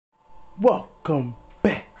Welcome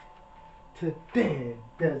back to Dan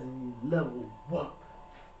Desi Level Up.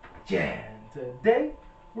 Yeah, today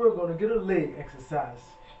we're gonna get a leg exercise.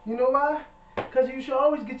 You know why? Because you should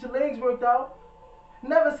always get your legs worked out.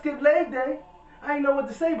 Never skip leg day. I ain't know what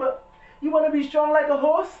to say, but you wanna be strong like a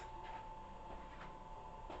horse?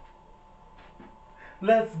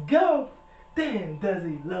 Let's go. Dan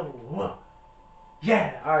Desi Level Up.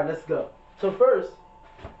 Yeah, alright, let's go. So first,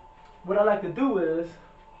 what I like to do is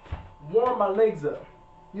warm my legs up.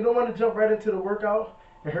 You don't want to jump right into the workout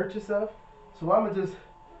and hurt yourself. So I'm going to just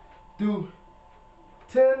do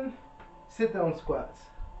 10 sit down squats.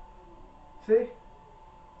 See?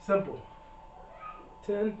 Simple.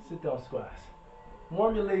 10 sit down squats.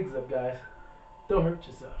 Warm your legs up, guys. Don't hurt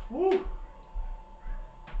yourself. Woo!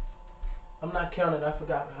 I'm not counting. I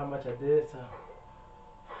forgot how much I did, so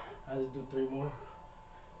I just do 3 more.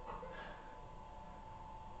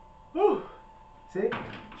 Woo! See?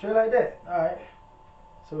 Straight like that. Alright.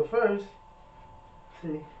 So first,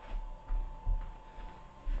 see.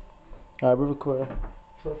 Alright, we're recording.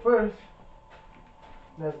 So first,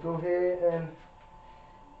 let's go ahead and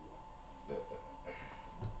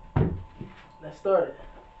let's start it.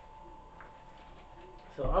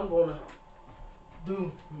 So I'm gonna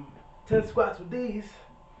do 10 squats with these.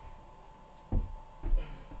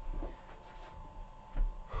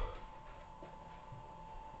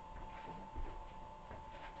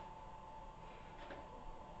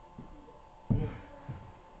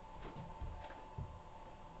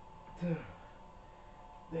 Two,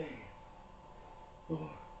 3, 4,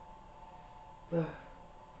 5,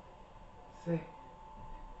 6,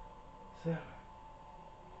 7,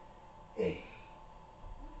 8,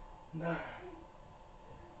 9,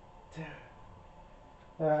 10.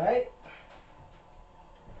 Alright.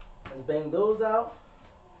 Let's bang those out.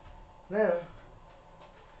 Now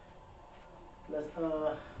let's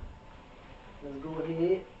go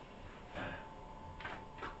ahead.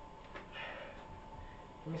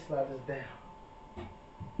 Let me slide this down.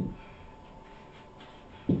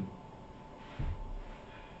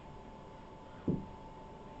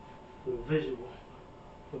 For visual.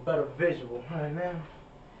 For better visual. Alright, now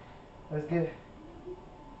let's get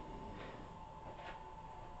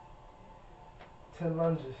 10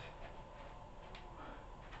 lunges.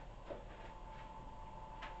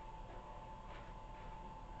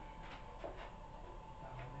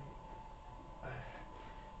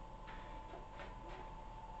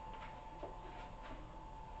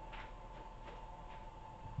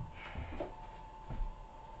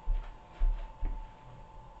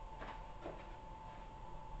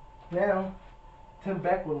 Now, 10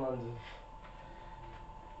 backward lunges.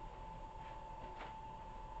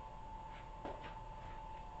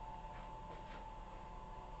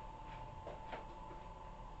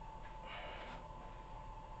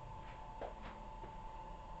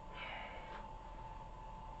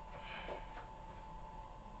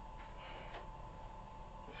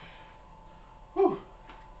 Whew.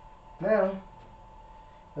 Now,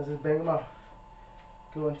 let's just bang them out.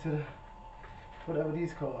 Go into the, whatever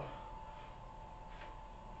these called.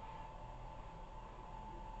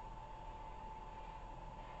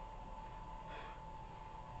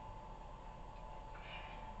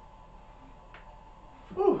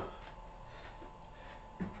 Whew.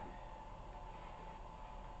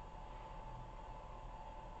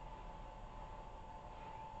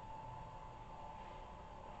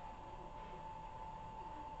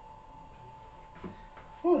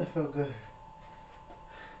 Whew, that felt good.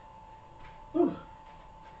 Whew.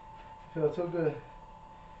 Felt so good.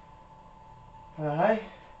 Alright.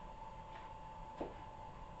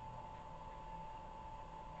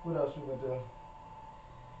 What else we gonna do?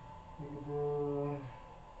 We can do.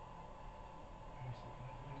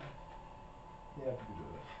 Yeah, we can do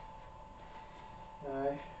this.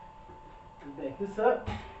 Alright. Back this up.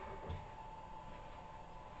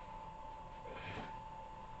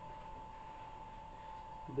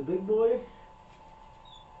 The big boy.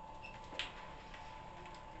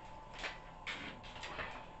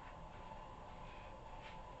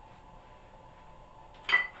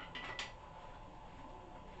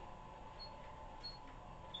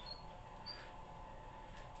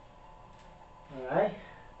 Alright.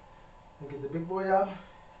 Get the big boy out.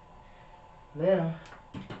 Now,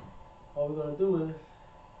 all we're gonna do is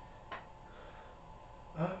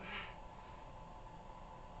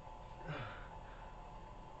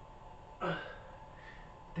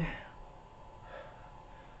down.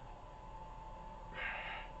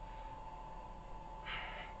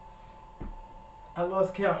 I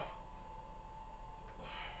lost count.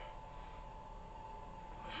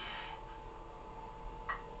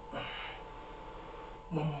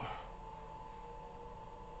 One more.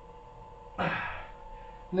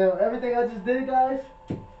 Now, everything I just did, guys,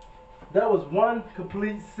 that was one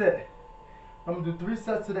complete set. I'm gonna do 3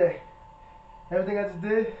 sets today. Everything I just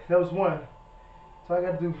did, that was one. So I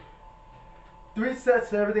gotta do 3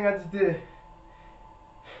 sets of everything I just did.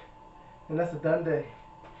 And that's a done day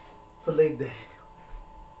for leg day.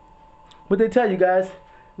 What they tell you, guys,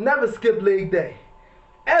 never skip leg day.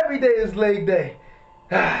 Every day is leg day.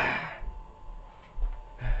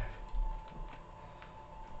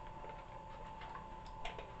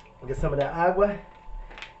 Get some of that agua,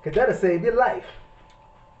 because that'll save your life.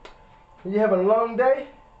 When you're having a long day,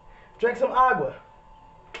 drink some agua.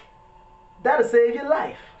 That'll save your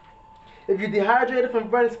life. If you're dehydrated from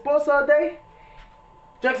running sports all day,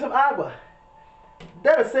 drink some agua.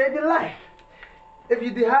 That'll save your life. If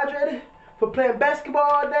you're dehydrated from playing basketball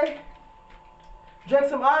all day, drink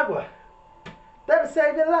some agua. That'll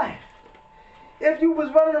save your life. If you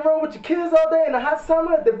was running around with your kids all day in the hot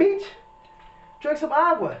summer at the beach, drink some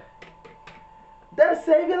agua. That'll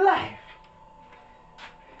save your life.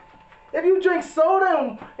 If you drink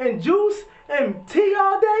soda and juice and tea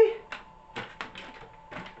all day,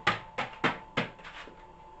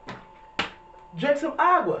 drink some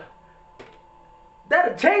agua.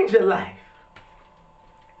 That'll change your life.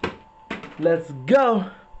 Let's go.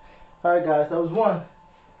 Alright guys, that was one.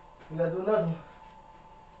 We gotta do another one.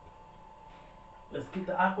 Let's get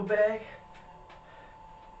the aqua bag.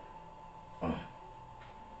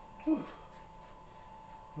 Whew.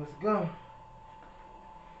 Let's go.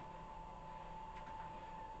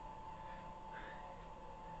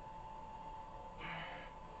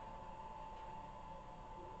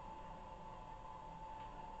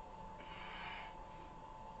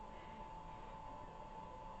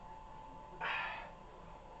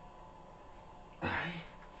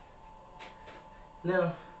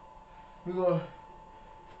 Now, we're gonna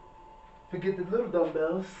forget the little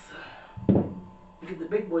dumbbells, get the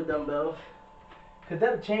big boy dumbbells, because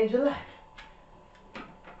that'll change your life.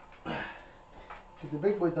 Get the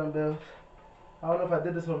big boy dumbbells. I don't know if I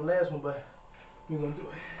did this on the last one, but we're gonna do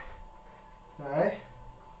it. Alright?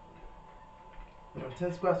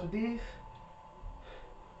 10 squats with these.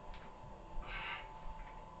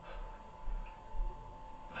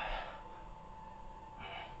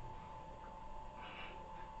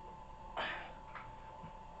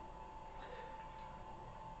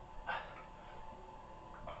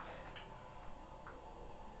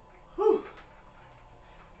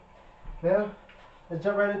 Now, let's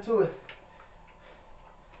jump right into it.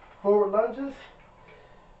 Forward lunges.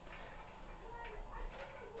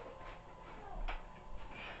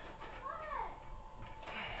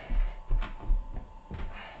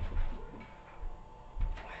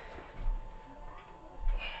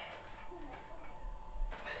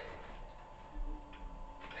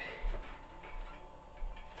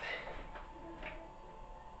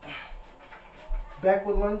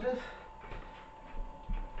 Backward lunges.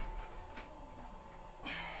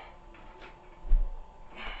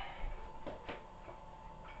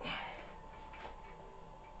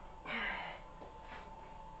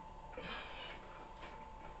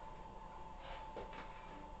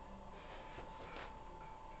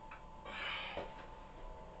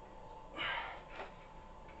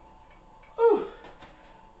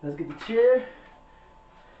 Let's get the chair.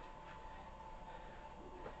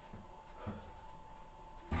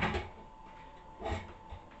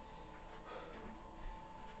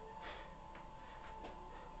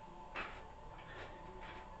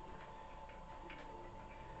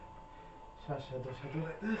 Should I do it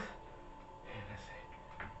like this? And let's see.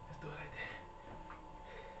 Let's do it like that.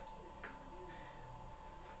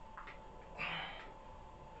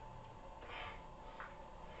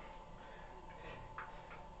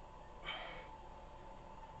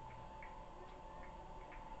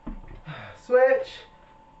 Switch.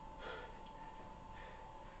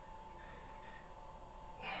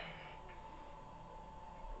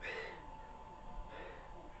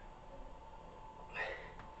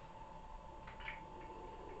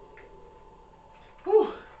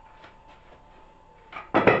 Whew.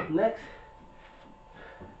 Next.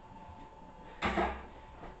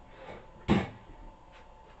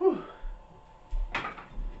 Whew.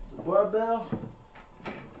 The barbell.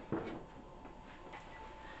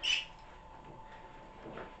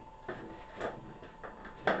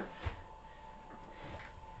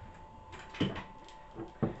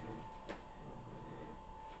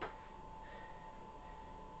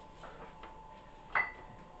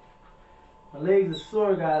 My legs are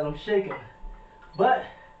sore, guys. I'm shaking. But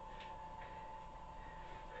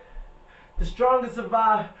the strongest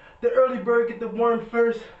survive. The early bird get the worm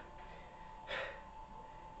first.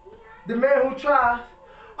 The man who tries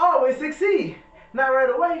always succeeds. Not right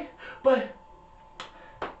away, but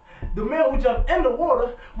the man who jumped in the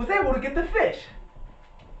water was able to get the fish.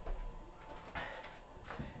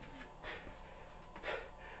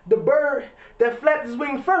 The bird that flapped his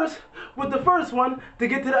wing first was the first one to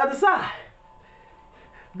get to the other side.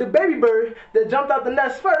 The baby bird that jumped out the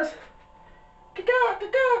nest first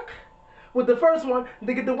was the first one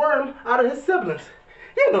to get the worm out of his siblings.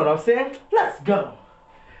 You know what I'm saying? Let's go.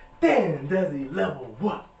 Then does he level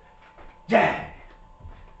up? Yeah.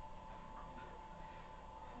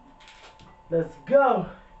 Let's go.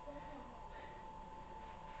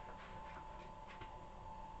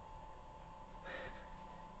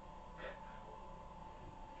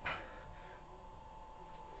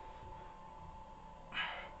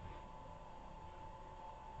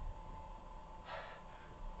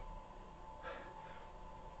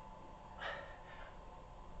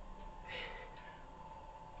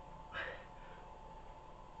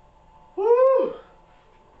 Woo!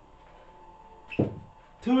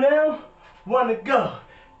 2 down, 1 to go.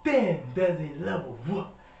 Then does he level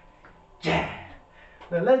up? Yeah.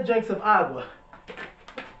 Now let's drink some agua.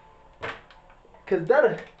 Cause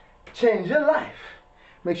that'll change your life.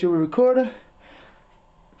 Make sure we record it.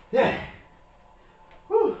 Yeah.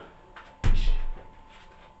 Woo.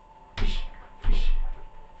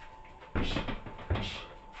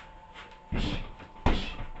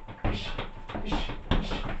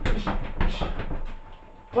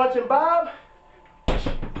 Punching Bob.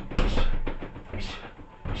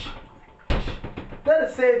 That'll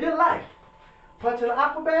save your life. Punching the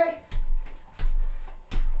aqua bag.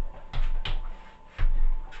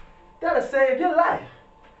 That'll save your life.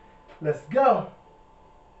 Let's go.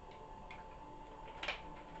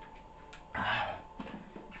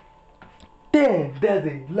 Then does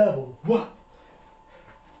he level up?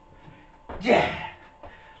 Yeah.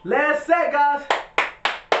 Last set, guys.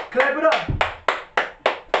 Clap it up.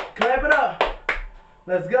 Clap it up.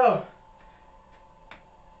 Let's go.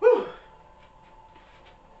 Woo.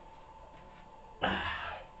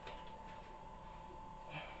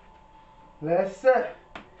 Last set.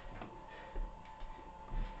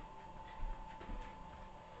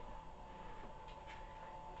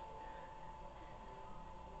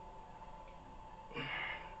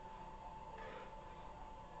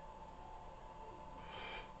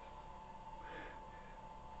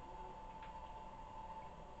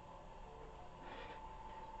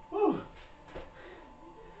 Woo.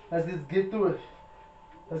 Let's just get through it.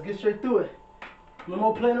 Let's get straight through it. No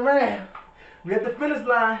more playing around. We at the finish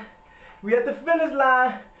line. We at the finish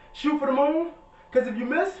line. Shoot for the moon. Because if you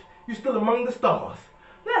miss, you're still among the stars.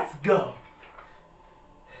 Let's go.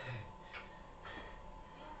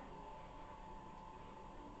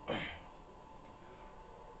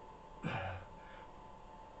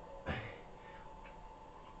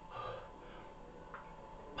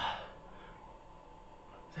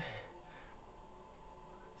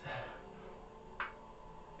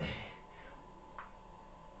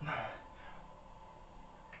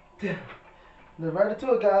 Let's right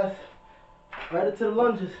into it, guys. Right into the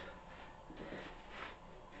lunges.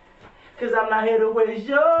 Cause I'm not here to waste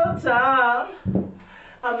your time.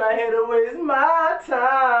 I'm not here to waste my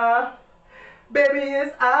time. Baby,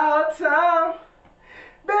 it's our time.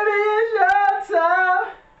 Baby, it's your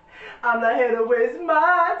time. I'm not here to waste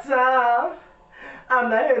my time. I'm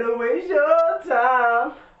not here to waste your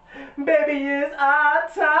time. Baby, it's our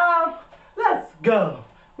time. Let's go.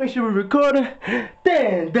 Make sure we're recording.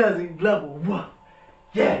 Then does he level up?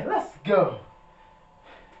 Yeah, let's go.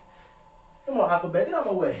 Come on, Aquabat, get out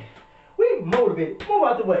of my way. We motivated. Move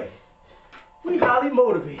out the way. We highly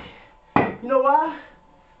motivated. You know why?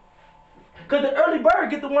 Because the early bird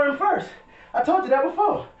get the worm first. I told you that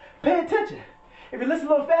before. Pay attention. If you listen a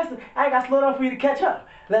little faster, I ain't got to slow down for you to catch up.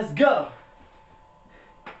 Let's go.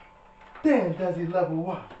 Then does he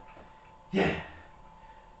level up? Yeah.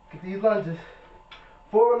 Get these lunges.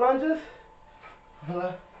 Forward lunges. Come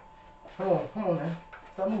on now.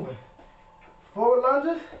 Stop moving. Forward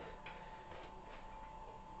lunges.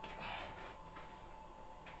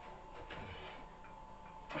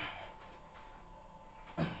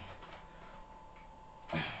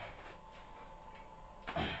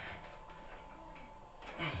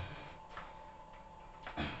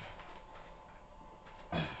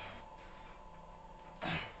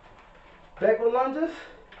 Backward lunges.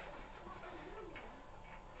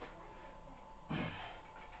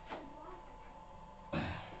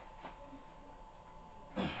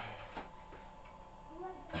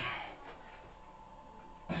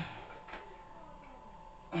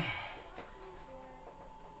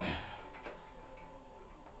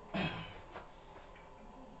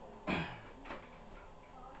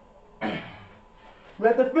 We're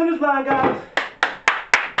at the finish line, guys.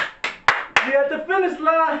 We're at the finish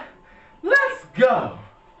line. Let's go.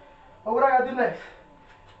 Oh, what I gotta do next?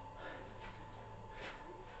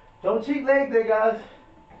 Don't cheat leg day, guys.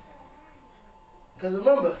 Because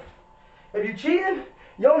remember, if you're cheating,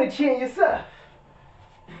 you're only cheating yourself.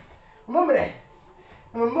 Remember that.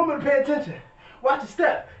 And remember to pay attention. Watch your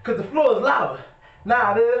step, because the floor is lava.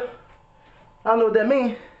 Nah, dude. I don't know what that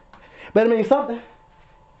means. But it means something.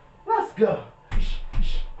 Let's go.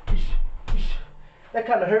 That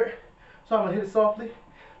kind of hurt. So I'm going to hit it softly.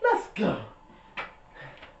 Let's go.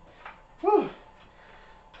 Whew.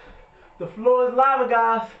 The floor is lava,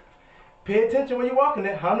 guys. Pay attention when you're walking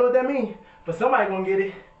it. I don't know what that means, but somebody going to get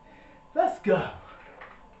it. Let's go.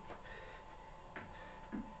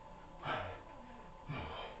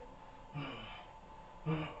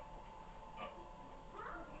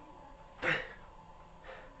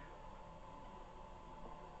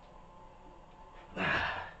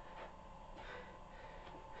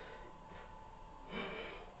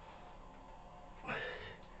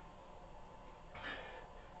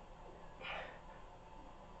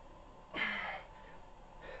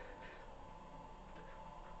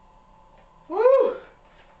 Woo!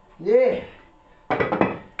 Yeah.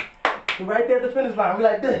 We're right there at the finish line. We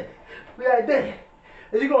like this. We like this.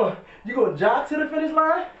 And you gonna jog to the finish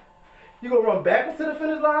line. You gonna run backwards to the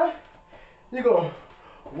finish line. You gonna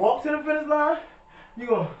walk to the finish line. You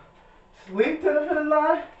gonna sleep to the finish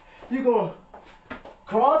line. You gonna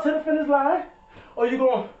crawl to the finish line, or you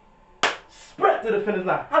gonna sprint to the finish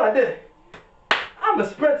line. I like this. I'm gonna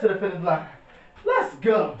sprint to the finish line. Let's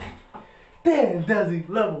go. Dan Desi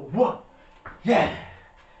level 1. Yeah.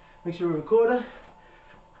 Make sure we're recording.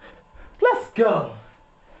 Let's go.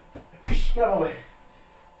 Get out of my way.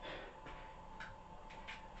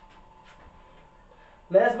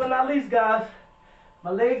 Last but not least, guys,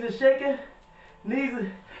 my legs are shaking,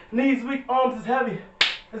 knees weak, arms is heavy.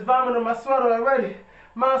 It's vomit on my sweater already.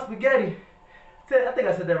 Mom's spaghetti. I think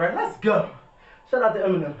I said that right. Let's go. Shout out to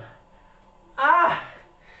Eminem.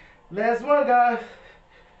 Last one, guys.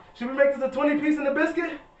 Should we make this a 20-piece in the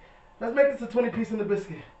biscuit? Let's make this a 20-piece in the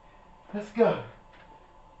biscuit. Let's go.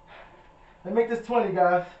 Let's make this 20,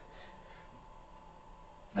 guys.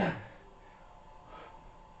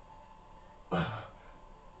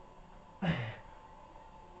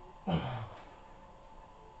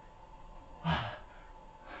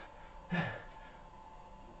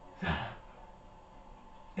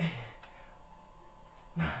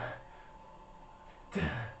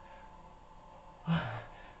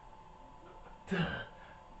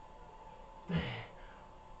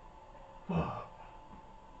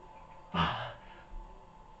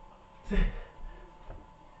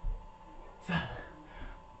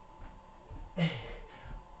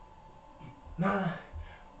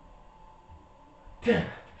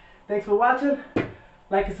 Thanks for watching.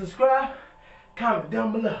 Like and subscribe. Comment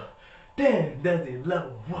down below. Dan Desi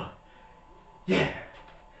level 1. Yeah.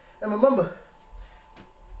 And remember,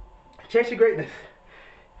 chase your greatness.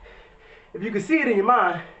 If you can see it in your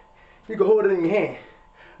mind, you can hold it in your hand.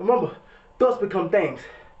 Remember, thoughts become things.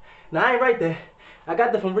 Now, I ain't right there. I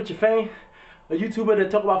got that from Richard Fain, a YouTuber that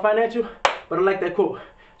talk about financial, but I like that quote.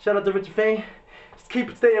 Shout out to Richard Fain. Just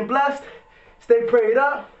keep staying blessed. Stay prayed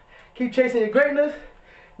up. Keep chasing your greatness.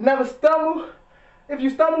 Never stumble. If you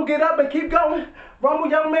stumble, get up and keep going. Rumble,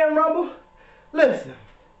 young man, rumble. Listen,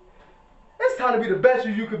 it's time to be the best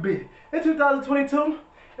you could be. In 2022,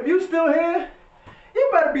 if you still here, you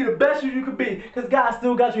better be the best you could be, because God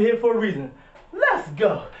still got you here for a reason. Let's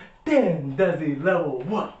go. Dan Desi level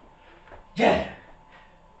 1. Yeah.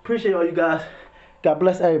 Appreciate all you guys. God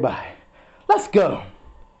bless everybody. Let's go.